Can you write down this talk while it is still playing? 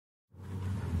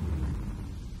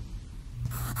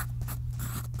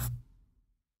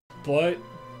But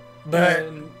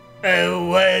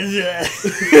was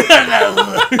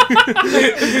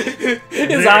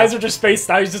his eyes are just spaced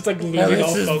out. He's just like losing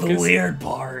all this focus. is the weird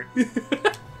part.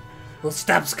 The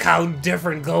steps count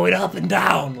different going up and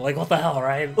down. Like, what the hell,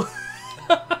 right?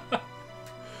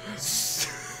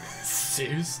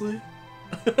 Seriously?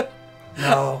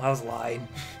 No, I was lying.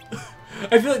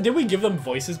 I feel like, did we give them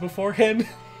voices beforehand?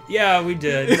 Yeah, we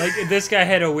did. Like, this guy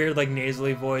had a weird, like,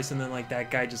 nasally voice, and then, like, that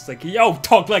guy just, like, yo,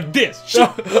 talk like this.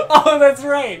 Oh, that's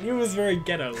right. He was very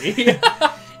ghetto-y.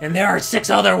 And there are 6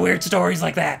 other weird stories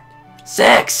like that.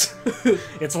 6!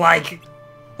 It's like,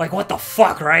 what the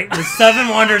fuck, right? The 7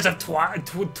 wonders of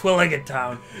Twilligat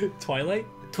Town. Twilight?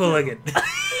 Twilligat.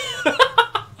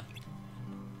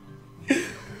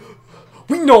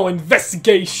 We know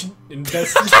investigation. We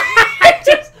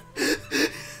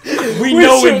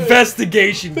know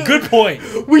investigation. Good point.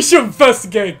 We should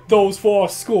investigate those for our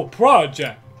school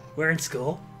project. We're in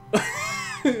school.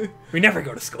 We never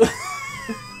go to school.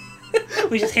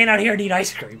 We just hang out here and eat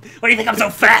ice cream. Why do you think I'm so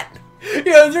fat? Yeah,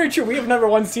 that's very true. We have never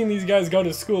once seen these guys go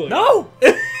to school. No!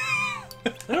 I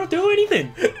don't do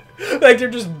anything. Like, they're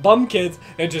just bum kids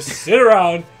that just sit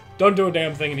around, don't do a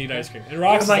damn thing, and eat ice cream. And There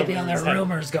Roxas might be over other his head.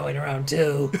 rumors going around,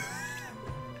 too.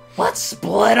 Let's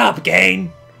split up,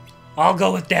 gang. I'll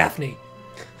go with Daphne.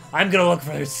 I'm gonna look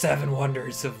for the 7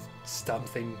 wonders of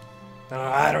something.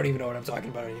 I don't even know what I'm talking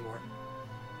about anymore.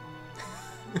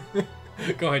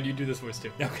 Go ahead, you do this voice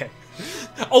too. Okay.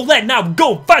 Oh, now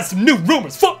go find some new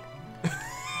rumors. Fuck.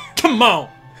 Come on.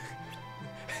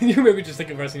 You maybe just think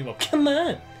of Resident Evil. Come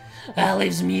on. That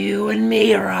leaves you and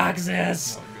me,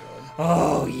 Roxas.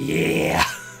 Oh, yeah.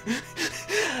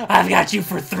 I've got you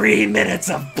for 3 minutes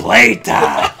of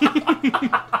playtime.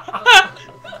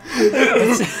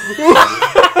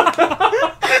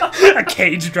 A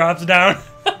cage drops down.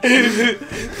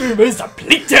 3 minutes of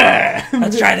playtime.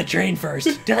 Let's try the train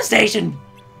first. To the station.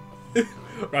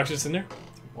 Roxas in there?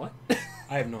 What?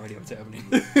 I have no idea what's happening.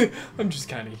 I'm just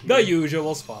kind of here. The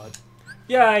usual spot.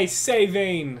 Yay,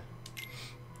 saving.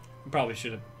 Probably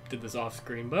should have did this off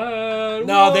screen, but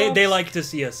No, whoops. they like to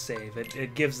see us save.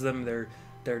 It gives them their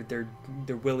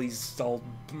willies all.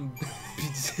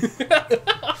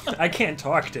 I can't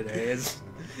talk today. Is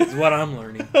what I'm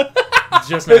learning. It's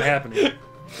just not happening.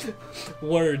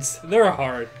 Words. They're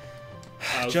hard.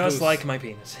 Just Goose. like my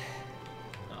penis.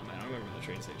 Oh man, I don't remember where the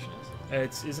train station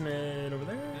is. Isn't it over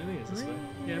there? I think it's this way.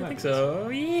 Yeah, it I might think be this so.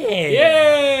 Yeah.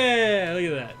 Yeah! Look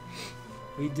at that.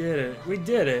 We did it. We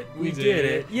did it. We did did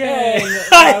it. it. Yay! Yay.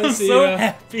 I'm I'll see so ya.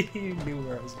 happy you knew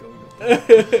where I was going with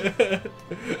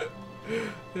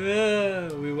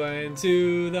that. We went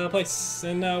to the place,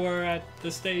 and now we're at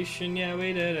the station. Yeah,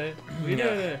 we did it. We did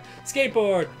it.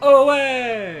 Skateboard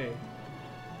away!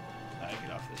 I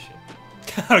get off this shit.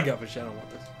 I don't give a shit. I don't want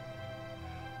this.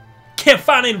 Can't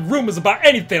find any rumors about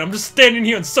anything. I'm just standing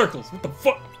here in circles. What the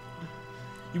fuck?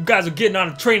 You guys are getting on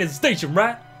a train at the station,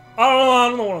 right? I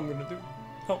don't know what I'm gonna do.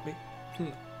 Help me.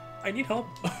 I need help.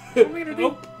 What am I gonna do?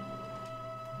 Nope.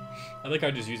 I like how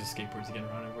I just use a skateboard to get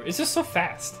around everywhere. It's just so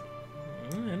fast.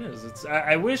 It is. It's.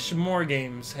 I wish more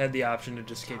games had the option to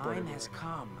just skateboard Time everywhere. has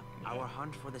come. Our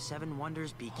hunt for the 7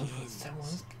 wonders begins.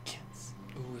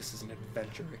 Ooh, this is an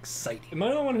adventure. Exciting. Am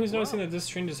I the one who's noticing that this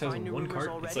train just has Find new one rumors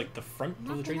cart? It's already? like the front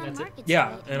of the train, that's it?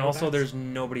 Yeah, and No also bats. there's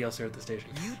nobody else here at the station.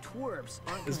 You twerps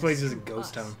aren't This gonna place is a sue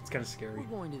ghost us. town. It's kind of scary. We're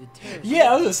going to the terrace.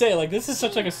 Yeah, I was gonna say, like, this is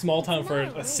such like a small town for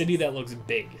a city that looks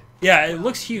big. Yeah, it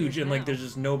looks huge, and like there's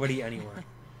just nobody anywhere.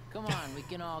 Come on, we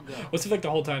can all go. What's it like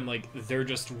the whole time, like, they're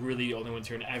just really the only ones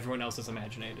here and everyone else is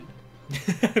imaginated?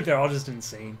 They're all just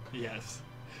insane. Yes.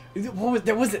 What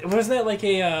was wasn't that like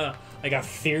a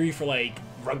theory for like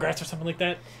Rugrats or something like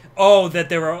that? Oh, that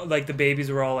they were like the babies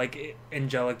were all like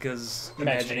Angelica's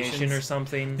imagination Imaginations. or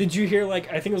something. Did you hear like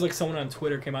I think it was like someone on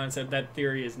Twitter came out and said that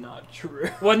theory is not true.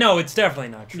 Well, no, it's definitely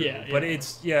not true. Yeah, but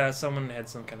yeah. someone had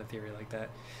some kind of theory like that.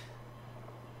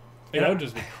 Like, that would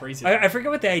just be crazy. I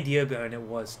forget what the idea behind it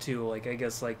was too. Like I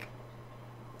guess like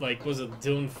Like, was it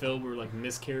Dylan and Phil were like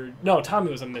miscarriage? No,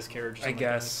 Tommy was a miscarriage. Or I something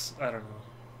guess I don't know. Like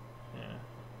that. Yeah.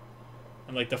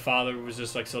 And like the father was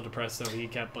just like so depressed, so he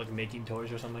kept like making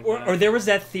toys or something like Or, that. or there was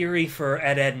that theory for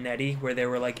Ed, Ed and Eddie where they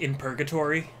were like in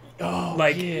purgatory. oh,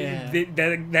 Like yeah.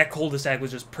 that cul-de-sac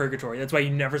was just purgatory. That's why you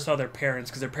never saw their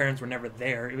parents because their parents were never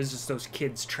there. It was just those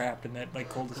kids trapped in that like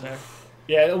cul-de-sac.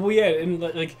 Yeah, well, yeah, and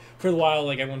like for a while,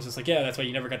 like everyone's just like, yeah, that's why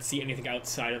you never got to see anything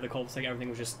outside of the cul-de-sac. Everything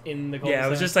was just in the cul-de-sac. Yeah, it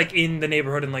was just like in the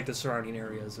neighborhood and like the surrounding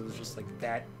areas. It was just like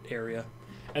that area.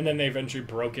 And then they eventually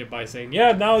broke it by saying,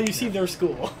 yeah, now you see their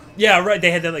school. Yeah, right.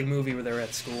 They had that like movie where they were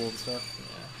at school and stuff.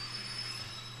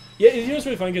 Yeah, you know what's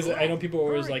really funny because I know people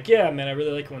were always like, "Yeah, man, I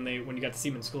really like when you got to see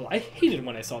them in school." I hated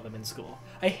when I saw them in school.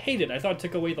 I hated. I thought it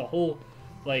took away the whole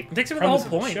It takes away the whole premise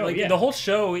of the point. show, Like yeah. the whole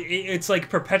show, it's like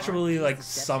perpetually like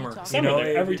summer. You Summer know,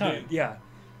 there, every time. Yeah.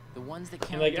 The ones that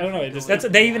count. Like, I don't know, it just- That's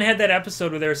they even had that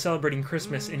episode where they were celebrating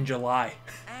Christmas in July.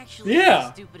 Actually, Yeah.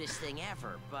 the stupidest thing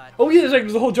ever, but Oh yeah,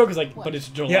 there's the whole joke is like, but it's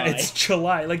July. Yeah, it's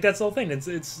July. Like that's the whole thing.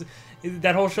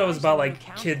 That whole show is about like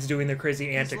kids doing their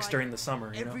crazy antics during the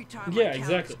summer. You know. every time I Yeah, count,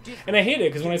 exactly. it's different. And I hate it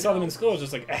because when I saw them in school, I was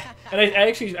just like, eh. And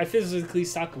I physically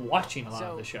stopped watching a lot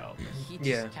of the show He just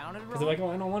Yeah. counted because I'm like, well,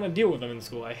 I don't want to deal with them in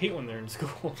school. I hate when they're in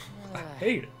school. I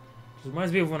hate it. It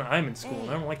reminds me of when I'm in school, and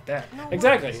I don't like that.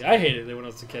 Exactly. I hated it when I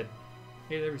was a kid.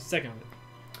 Hated every second of it.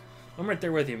 I'm right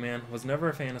there with you, man. Was never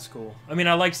a fan of school. I mean,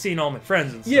 I like seeing all my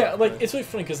friends and stuff. Yeah, like but it's really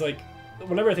funny because like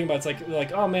whenever I think about it, it's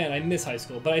like oh man, I miss high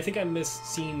school, but I think I miss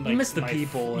seeing like you miss the my-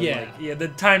 people. And, Yeah, like, the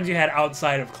times you had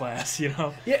outside of class. You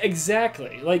know. yeah,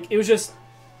 exactly. Like it was just.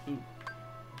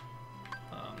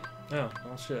 Oh,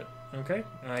 well, shit. Okay,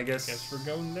 I guess. Guess we're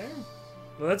going there.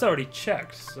 Well, that's already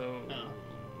checked, so. Oh.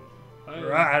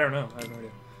 Or I don't know. I have no idea.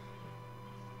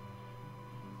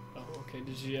 Oh, okay.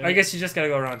 Did you? I guess you just gotta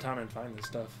go around town and find this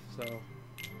stuff. So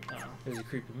Oh. there's a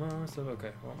creepy monster.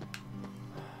 Okay,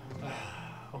 well.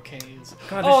 Okay. it's-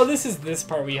 God, oh, this- this is this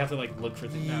part where you have to like look for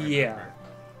things. Now I Yeah. remember.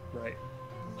 Right.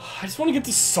 I just want to get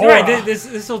to Sora. You're right.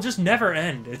 This will just never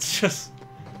end. It's just.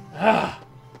 Ah.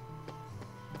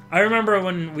 I remember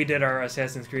when we did our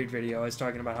Assassin's Creed video, I was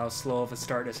talking about how slow of a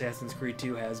start Assassin's Creed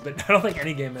 2 has, but I don't think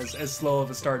any game has as slow of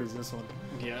a start as this one.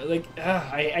 Yeah, like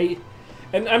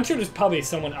and I'm sure there's probably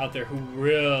someone out there who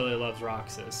really loves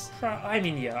Roxas. I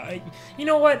mean, yeah. You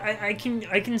know what? I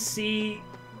can see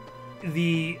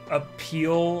the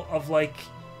appeal of like,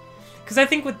 because I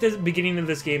think what the beginning of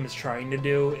this game is trying to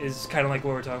do is kind of like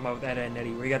what we're talking about with Ed, Edd and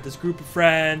Eddie, where you got this group of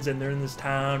friends and they're in this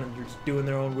town and they're just doing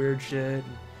their own weird shit.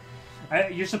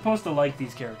 You're supposed to like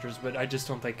these characters, but I just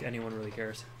don't think anyone really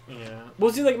cares. Yeah.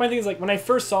 Well, see, like my thing is like when I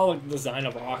first saw like the design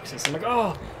of Roxas, I'm like,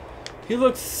 oh, he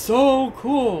looks so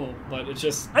cool, but it's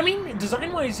just I mean,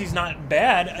 design-wise, he's not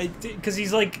bad, because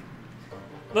he's like.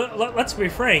 Let's be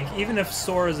frank. Even if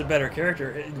Sora is a better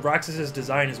character, Roxas's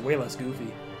design is way less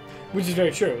goofy. which is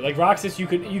very true. Like Roxas, you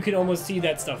could almost see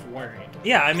that stuff wearing.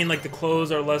 Yeah, I mean, like the clothes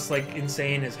are less like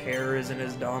insane. His hair isn't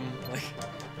as dumb. Like,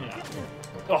 Yeah.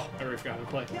 Oh, I already forgot how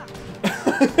to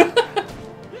play.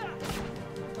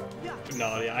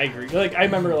 No, yeah, I agree. Like I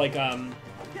remember like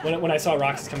when I saw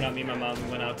Roxas coming out, me and my mom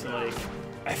went out to like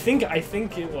I think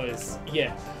it was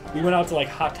we went out to like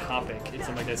Hot Topic and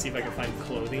something like that, see if I could find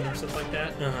clothing or something like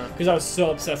that. Because I was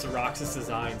so obsessed with Roxas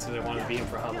designs, so I wanted to be him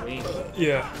for Halloween.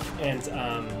 yeah. And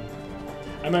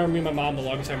I remember me and my mom the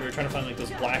longest time we were trying to find like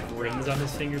those black rings on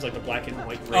his fingers, like the black and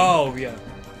white ring. Oh yeah.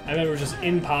 I remember it was just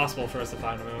impossible for us to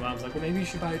find him. And my mom's like, well, maybe you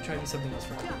should try to do something else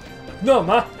for him. Like, no,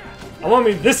 Ma, I want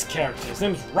me this character. His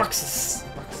name's Roxas.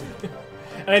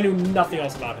 And I knew nothing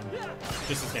else about him.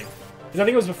 Just his name. Because I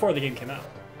think it was before the game came out.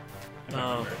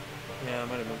 Oh. Yeah, it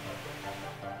might have been.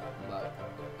 But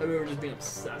I remember just being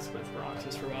obsessed with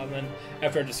Roxas for a while. And then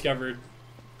after I discovered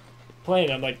playing,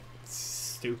 I'm like,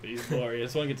 stupid. He's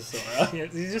glorious. I want to get to Sora. Yeah,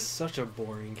 he's just such a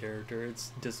boring character.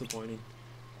 It's disappointing.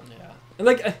 Yeah. And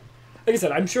like I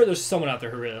said, I'm sure there's someone out there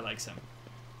who really likes him.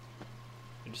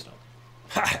 I just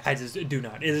don't. I just do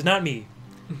not. It is not me.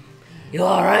 You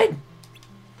alright?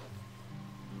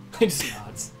 He just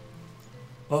nods.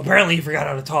 Well, apparently you forgot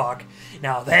how to talk.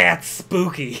 Now that's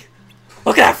spooky.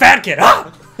 Look at that fat kid,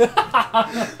 huh?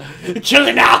 Kill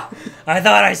him now! I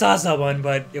thought I saw someone,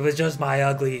 but it was just my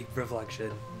ugly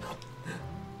reflection.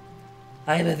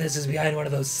 I bet this is behind one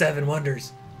of those 7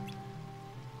 wonders.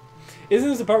 Isn't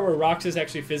this the part where Roxas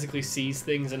actually physically sees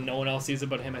things and no one else sees it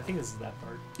but him? I think this is that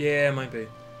part. Yeah, it might be.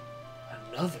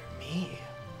 Another me?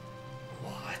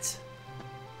 What?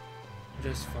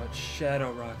 Just fought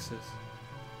Shadow Roxas.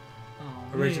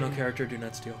 Oh, Original man. character, do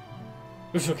not steal.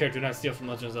 Original character, not steal from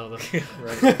Legend of Zelda.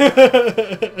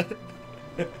 Right.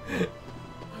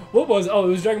 What was? Oh, it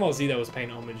was Dragon Ball Z that was paying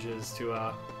homages to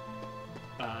Legend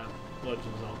of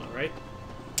Zelda, right?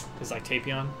 It's like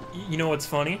Tapion. You know what's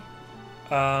funny?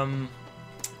 Tapion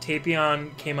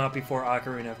came out before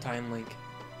Ocarina of Time Link.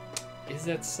 Is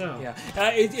that so? Yeah.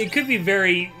 It could be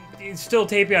very... Still,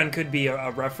 Tapion could be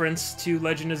a reference to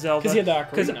Legend of Zelda. Because he had the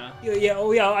ocarina. Yeah,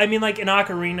 oh yeah, I mean, like, an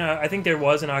Ocarina... I think there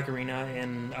was an Ocarina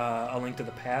in A Link to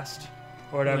the Past,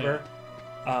 or whatever.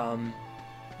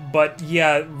 But,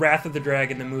 yeah, Wrath of the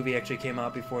Dragon, the movie, actually came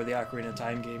out before the Ocarina of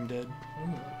Time game did.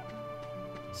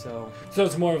 So... So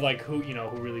it's more of like who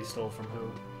really stole from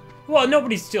who. Well,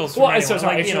 nobody steals from Well, anyone. so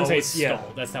sorry, Like, I you know, shouldn't say yeah.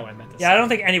 stole. That's not what I meant to say. Yeah, I don't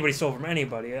think anybody stole from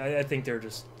anybody. I think they're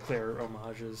just clear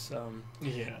homages.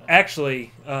 Yeah.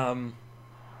 Actually,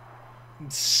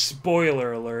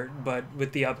 spoiler alert, but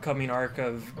with the upcoming arc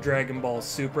of Dragon Ball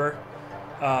Super,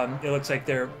 it looks like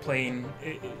they're playing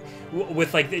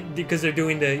with like because they're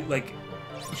doing the like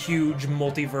huge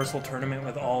multiversal tournament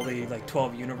with all the like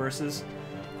 12 universes,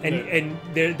 and Yeah. and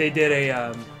they did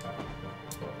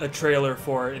a trailer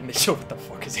for it, and they showed what the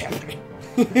fuck is happening.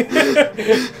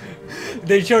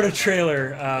 They showed a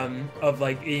trailer of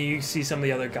like you see some of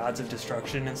the other gods of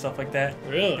destruction and stuff like that.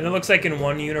 Really? And it looks like in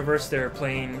one universe they're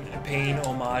paying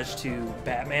homage to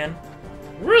Batman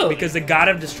Really? because the god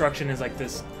of destruction is like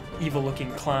this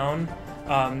evil-looking clown.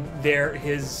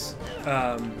 His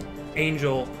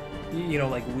angel, you know,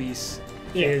 like Whis,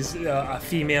 Yeah. is a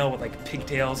female with like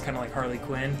pigtails, kind of like Harley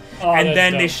Quinn. Oh, And that's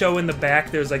then they dope. show in the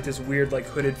back there's like this weird like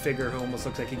hooded figure who almost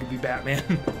looks like he could be Batman.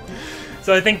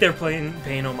 So I think they're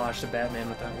paying homage to Batman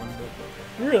with that one.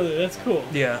 But Really? That's cool.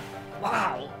 yeah.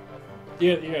 Wow.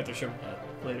 You have to show me that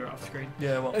later off screen.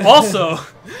 Yeah, well, also,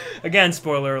 again,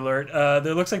 spoiler alert,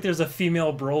 there looks like there's a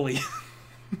female Broly.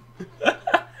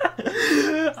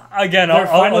 Again, They're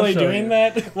I'll finally show doing you.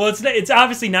 that? Well, it's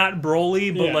obviously not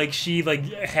Broly, but Yeah. like she like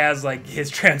has like his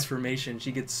transformation.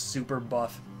 She gets super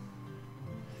buff.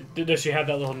 Does she have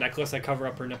that little necklace that cover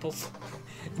up her nipples?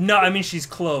 No, I mean she's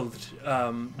clothed,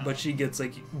 but she gets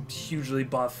like hugely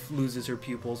buff, loses her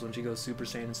pupils when she goes Super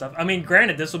Saiyan and stuff. I mean,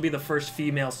 granted, this will be the first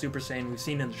female Super Saiyan we've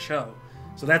seen in the show,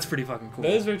 so that's pretty fucking cool.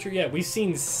 That is very true. Yeah, we've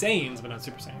seen Saiyans, but not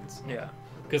Super Saiyans. Yeah,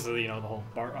 Because of, the whole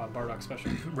Bardock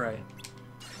special. right.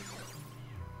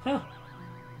 Huh.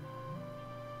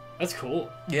 That's cool.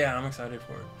 Yeah, I'm excited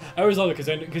for it. I always love it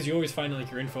because you always find like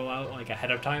your info out like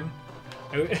ahead of time.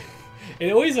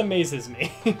 It always amazes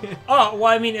me. Oh, well,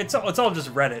 I mean, it's all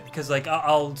just Reddit, because, like,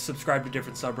 I'll subscribe to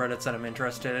different subreddits that I'm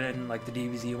interested in, like the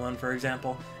DBZ one, for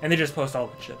example, and they just post all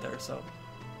that shit there, so...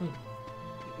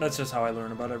 That's just how I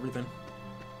learn about everything.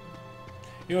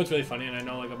 You know what's really funny, and I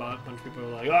know like about a bunch of people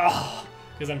are like, oh,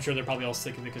 because I'm sure they're probably all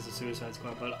sick of it because of Suicide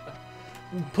Squad. But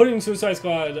putting Suicide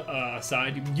Squad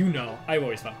aside, I've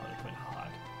always found Harley Quinn hot.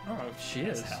 Oh, she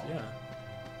As is, hell. yeah.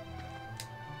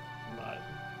 But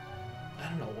I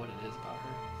don't know what it is about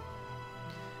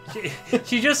her.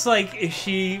 She just, like,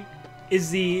 she is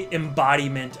the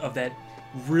embodiment of that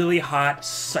really hot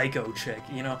psycho chick,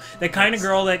 you know? That kind of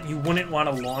girl that you wouldn't want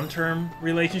a long-term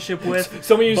relationship with.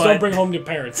 Some of you just don't but- bring home to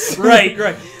parents. Right.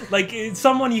 Like, it's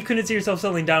someone you couldn't see yourself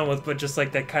settling down with, but just,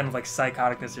 like, that kind of, like,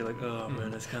 psychoticness. You're like, oh,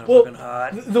 man, it's kind of Well, fucking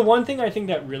hot. The one thing I think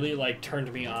that really like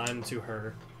turned me on to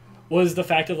her was the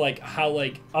fact of like how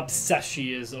like obsessed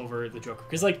she is over the Joker.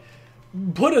 Because like,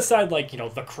 put aside like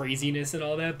the craziness and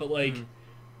all that, but like,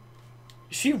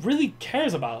 she really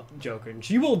cares about Joker, and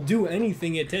she will do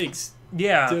anything it takes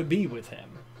Yeah. to be with him.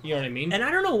 You know what I mean? And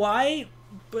I don't know why,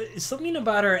 but something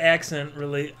about her accent I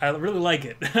really like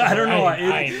it. I don't know why.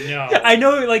 I know. I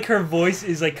know, like, her voice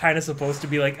is, like, kind of supposed to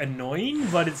be, like, annoying,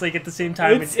 but it's, like, at the same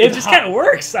time, It's it just hot. kind of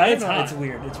works. I don't It's know. hot. It's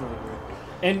weird. It's really weird.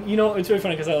 And it's really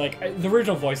funny because the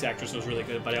original voice actress was really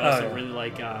good, but I also yeah. really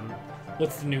like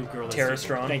what's the new girl? that's Tara doing it?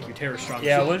 Strong? Thank you, Tara Strong.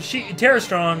 Yeah, She- well, Tara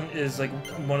Strong is, like,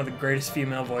 one of the greatest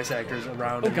female voice actors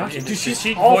around. Oh in the gosh, dude, industry. she's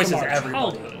She all voices from our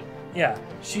everybody. childhood. Yeah.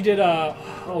 She did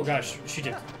she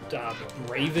did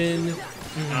Raven.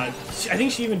 I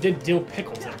think she even did Dill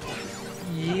Pickles at a point.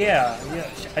 Yeah.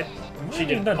 She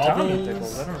did done Tommy Bubbles.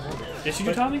 Pickles. I don't remember. Did she do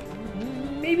But- Tommy?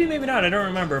 Maybe not. I don't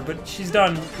remember. But she's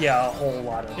done, a whole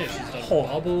lot of. Yeah, she's done whole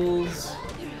Bubbles.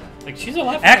 Like she's a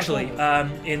lot. from Actually, our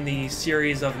childhood. in the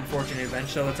series of Unfortunate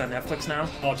Events show that's on Netflix now,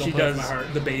 Oh, don't she put it in does my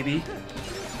heart. the baby.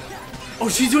 Oh,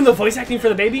 she's doing the voice acting for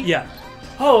the baby. Yeah.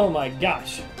 Oh my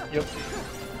gosh. Yep.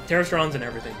 Tara Strong's in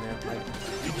everything, man. Like,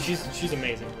 She's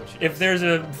amazing. At what she if does. there's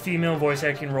a female voice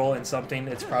acting role in something,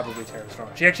 it's probably Tara Strong.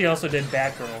 She actually also did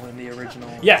Batgirl in the original.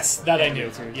 Yes, that I knew.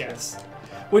 animated series, Yes,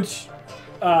 which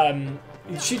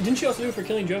she also do it for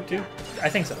Killing Joke too. I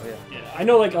think so. Yeah. Yeah, I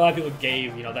know like a lot of people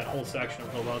gave that whole section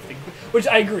of the love thing, which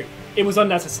I agree. It was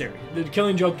unnecessary. The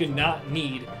Killing Joke did not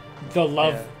need the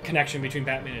love Yeah. connection between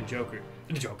Batman and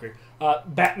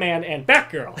Batman and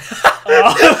Batgirl.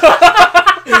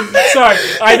 Sorry,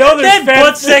 I know there's That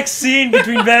butt sex scene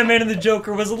between Batman and the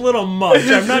Joker was a little much.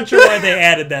 I'm not sure why they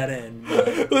added that in.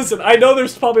 Listen, I know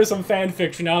there's probably some fan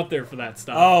fiction out there for that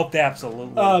stuff. Oh,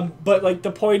 absolutely. But like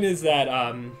the point is that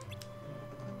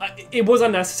it was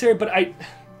unnecessary. But I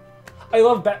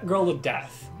love Batgirl to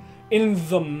death. In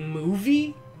the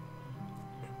movie,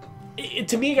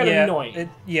 to me it got annoying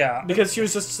because she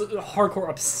was just hardcore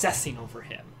obsessing over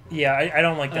him. Yeah, I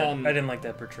don't like that. I Um, didn't like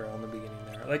that portrayal in the beginning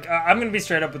there. Like, I'm gonna be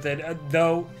straight up with it,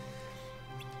 though.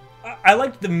 I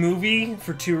liked the movie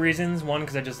for two reasons. One,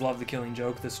 because I just love The Killing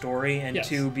Joke, the story, and Yes.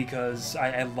 two, because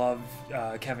I love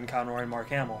Kevin Conroy and Mark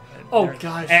Hamill. Oh, They're-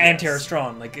 gosh, and yes. Tara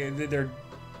Strong. Like they're good.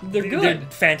 They're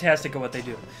fantastic at what they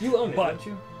do. You own it, But- don't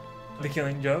you? The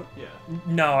Killing Joke? Yeah.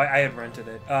 No, I had rented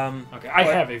it. Okay, I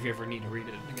but- have it if you ever need to read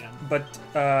it again. But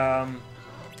fuck,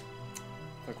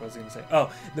 what was I gonna say?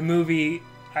 Oh, the movie.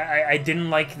 I didn't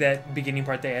like that beginning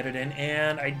part they added in,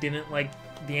 and I didn't like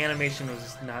the animation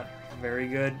was not very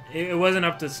good. It wasn't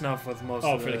up to snuff with most.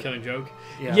 Oh, of for the Killing Joke.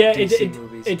 Yeah, Yeah, DC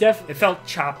movies. it felt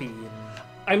choppy. And,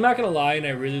 I'm not gonna lie, and I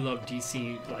really love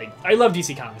DC. Like, I love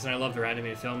DC comics, and I love their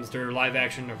animated films. Their live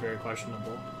action are very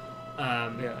questionable.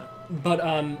 yeah. But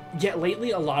yeah,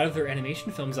 lately a lot of their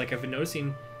animation films, like I've been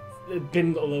noticing,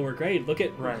 been a lower grade. Look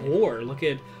at Right. War. Look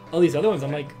at all these other ones.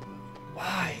 I'm like,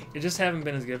 why? It just haven't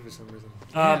been as good for some reason.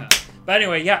 Yeah. But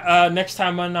anyway, yeah. Next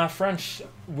time on French,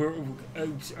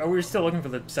 we're still looking for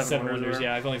the Seven Wonders.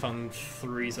 Yeah, I've only found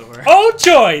 3 so far. Oh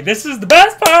joy! This is the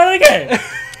best part of the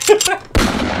game.